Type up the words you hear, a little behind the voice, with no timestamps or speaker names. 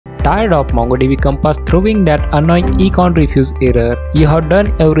Tired of MongoDB Compass throwing that annoying econ refuse error? You have done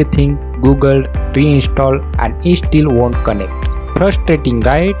everything, Googled, reinstalled, and it still won't connect. Frustrating,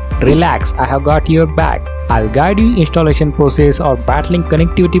 right? Relax, I have got your back. I'll guide you installation process or battling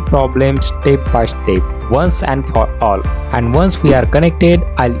connectivity problems step by step, once and for all. And once we are connected,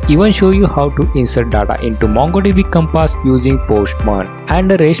 I'll even show you how to insert data into MongoDB Compass using Postman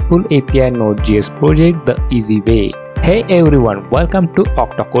and a RESTful API Node.js project the easy way. Hey everyone, welcome to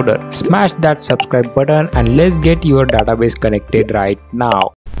Octocoder. Smash that subscribe button and let's get your database connected right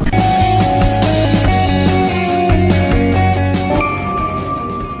now.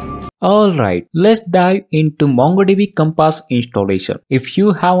 Alright, let's dive into MongoDB Compass installation. If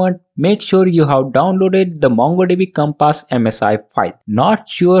you haven't, make sure you have downloaded the MongoDB Compass MSI file. Not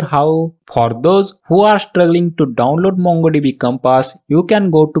sure how? For those who are struggling to download MongoDB Compass, you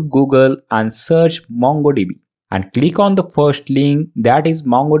can go to Google and search MongoDB and click on the first link, that is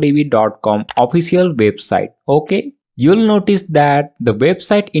mongodb.com official website. Okay? You'll notice that the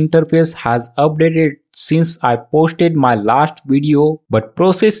website interface has updated since I posted my last video, but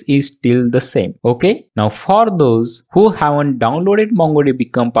process is still the same. Okay, now for those who haven't downloaded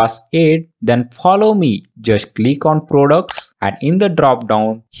MongoDB Compass yet, then follow me. Just click on products and in the drop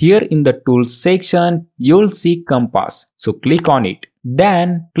down here in the tools section you'll see Compass, so click on it.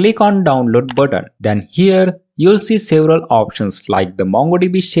 Then click on download button. Then here you'll see several options like the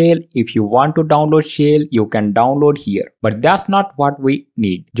MongoDB shell. If you want to download shell, you can download here, but that's not what we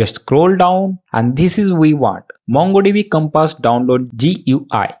need. Just scroll down and this is we want MongoDB Compass download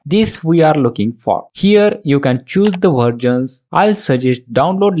GUI. This we are looking for. Here you can choose the versions. I'll suggest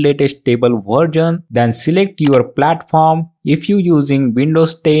download latest stable version, then select your platform. If you using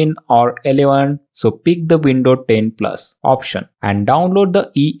Windows 10 or 11, so pick the Windows 10 Plus option and download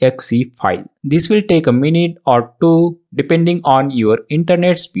the exe file. This will take a minute or two depending on your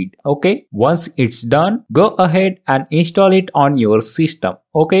internet speed. Okay, once it's done, go ahead and install it on your system.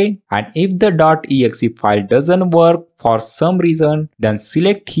 Okay, and if the .exe file doesn't work for some reason, then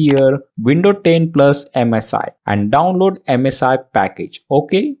select here Windows 10 Plus MSI and download MSI package.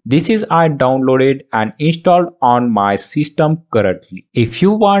 Okay, this is I downloaded and installed on my system currently. If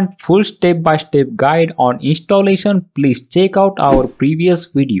you want full step-by-step guide on installation, please check out our previous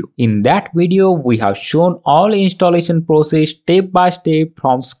video. In that video, we have shown all installation process step by step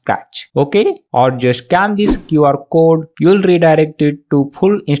from scratch. Okay, or just scan this QR code, you'll redirect it to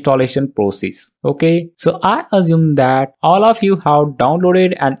full installation process. Okay, so I assume that all of you have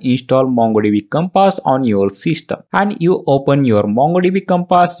downloaded and installed MongoDB Compass on your system, and you open your MongoDB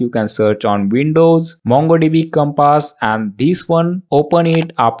Compass. You can search on Windows MongoDB Compass and this one, open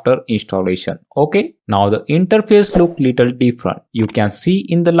it after installation. Okay, now the interface look little different. You can see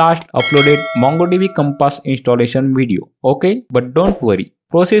in the last uploaded MongoDB Compass installation video. Okay, but don't worry,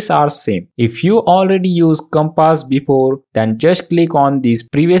 process are same. If you already used Compass before, then just click on these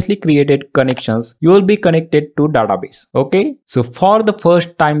previously created connections. You will be connected to database. Okay, so for the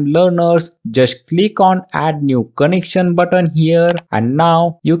first time learners, just click on add new connection button here, and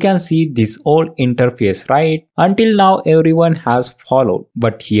now you can see this old interface, right? Until now everyone has followed,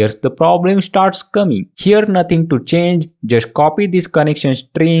 but here's the problem starts coming. Here nothing to change, just copy this connection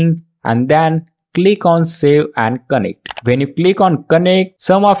string and then click on save and connect. When you click on connect,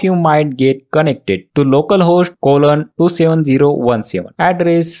 some of you might get connected to localhost :27017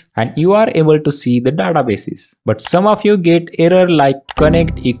 address and you are able to see the databases. But some of you get error like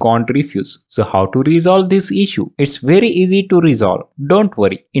connect econ refuse. So how to resolve this issue? It's very easy to resolve. Don't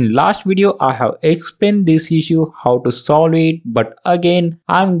worry. In last video I have explained this issue, how to solve it, but again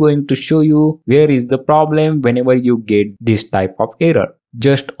I'm going to show you where is the problem whenever you get this type of error.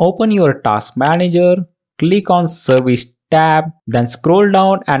 Just open your task manager, click on service tab, then scroll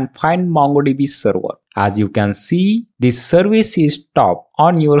down and find MongoDB server. As you can see, this service is top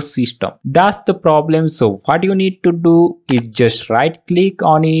on your system. That's the problem. So what you need to do is just right click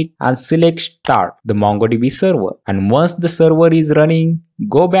on it and select start the MongoDB server. And once the server is running,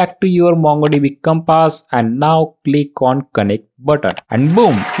 go back to your MongoDB Compass and now click on connect button. And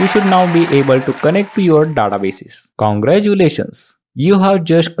boom, you should now be able to connect to your databases. Congratulations! You have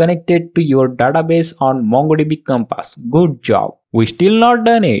just connected to your database on MongoDB Compass. Good job. We still not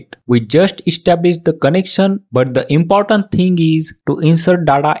done it. We just established the connection, but the important thing is to insert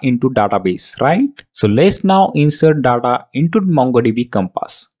data into database, right? So let's now insert data into MongoDB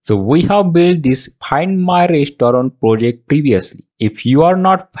Compass. So we have built this Find My Restaurant project previously. If you are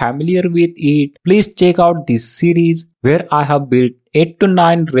not familiar with it, please check out this series where I have built 8 to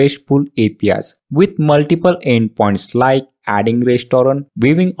 9 RESTful APIs with multiple endpoints like adding restaurant,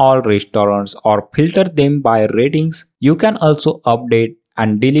 viewing all restaurants, or filter them by ratings. You can also update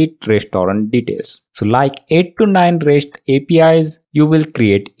and delete restaurant details. So like 8 to 9 REST APIs you will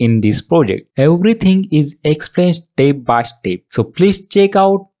create in this project. Everything is explained step by step. So please check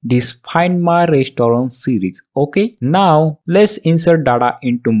out this Find My Restaurant series. Okay, now let's insert data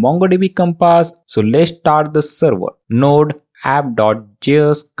into MongoDB Compass. So let's start the server. Node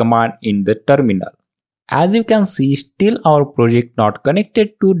app.js command in the terminal. As you can see, still our project not connected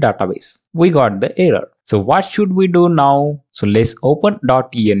to database. We got the error. So what should we do now? So let's open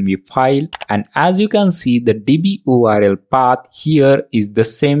 .env file, and as you can see the DB URL path here is the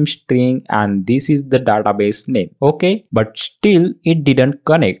same string and this is the database name. Okay, but still it didn't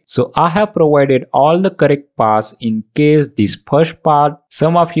connect. So I have provided all the correct paths in case this first path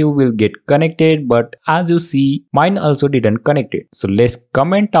some of you will get connected, but as you see mine also didn't connect it. So let's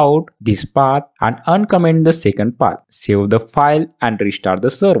comment out this path and uncomment the second path. Save the file and restart the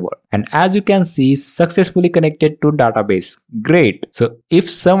server, and as you can see successfully connected to database. Great. So if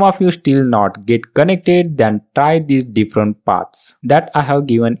some of you still not get connected, then try these different paths that I have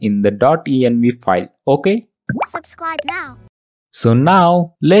given in the .env file. Okay, subscribe now. So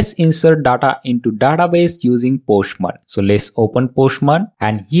now let's insert data into database using Postman. So let's open Postman,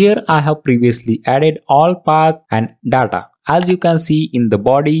 and here I have previously added all path and data as you can see in the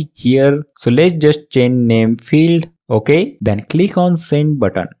body here. So let's just change name field. Okay, then click on send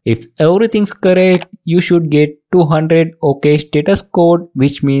button. If everything's correct, you should get 200 OK status code,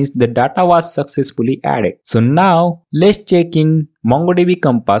 which means the data was successfully added. So now let's check in MongoDB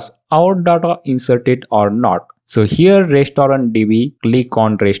Compass our data inserted or not. So here restaurant DB, click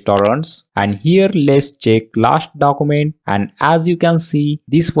on restaurants, and here let's check last document, and as you can see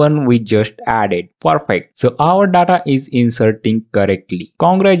this one we just added. Perfect. So our data is inserting correctly.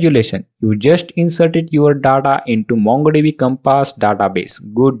 Congratulations, you just inserted your data into MongoDB Compass database.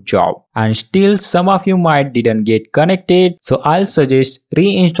 Good job. And still some of you might didn't get connected, so I'll suggest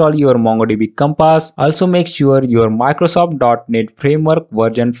reinstall your MongoDB Compass. Also make sure your Microsoft.NET Framework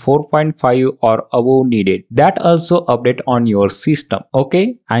version 4.5 or above needed. That also update on your system.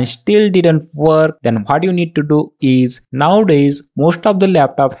 Okay, and still didn't work, then what you need to do is, nowadays most of the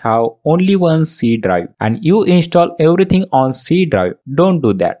laptop have only one C drive and you install everything on C drive. Don't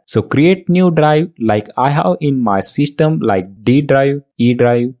do that. So create new drive like I have in my system, like D drive, E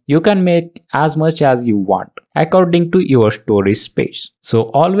drive. You can make as much as you want according to your storage space.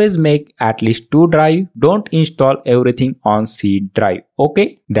 So always make at least 2 drive. Don't install everything on C drive.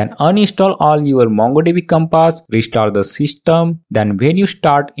 Okay, then uninstall all your MongoDB Compass, restart the system. Then when you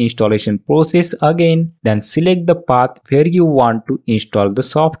start installation process again, then select the path where you want to install the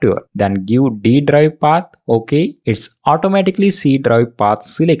software. Then give D drive path. Okay, it's automatically C drive path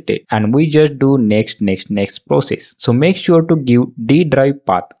selected, and we just do next process. So make sure to give D drive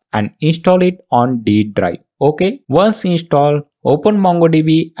path and install it on D drive. Okay, once installed, open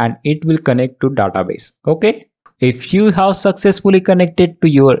MongoDB and it will connect to database. Okay, if you have successfully connected to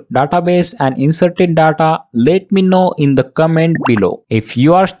your database and inserted data, let me know in the comment below. If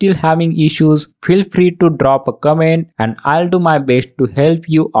you are still having issues, feel free to drop a comment and I'll do my best to help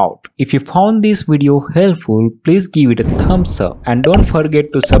you out. If you found this video helpful, please give it a thumbs up and don't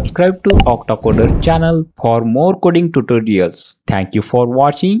forget to subscribe to Octacoder channel for more coding tutorials. Thank you for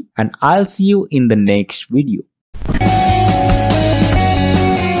watching and I'll see you in the next video.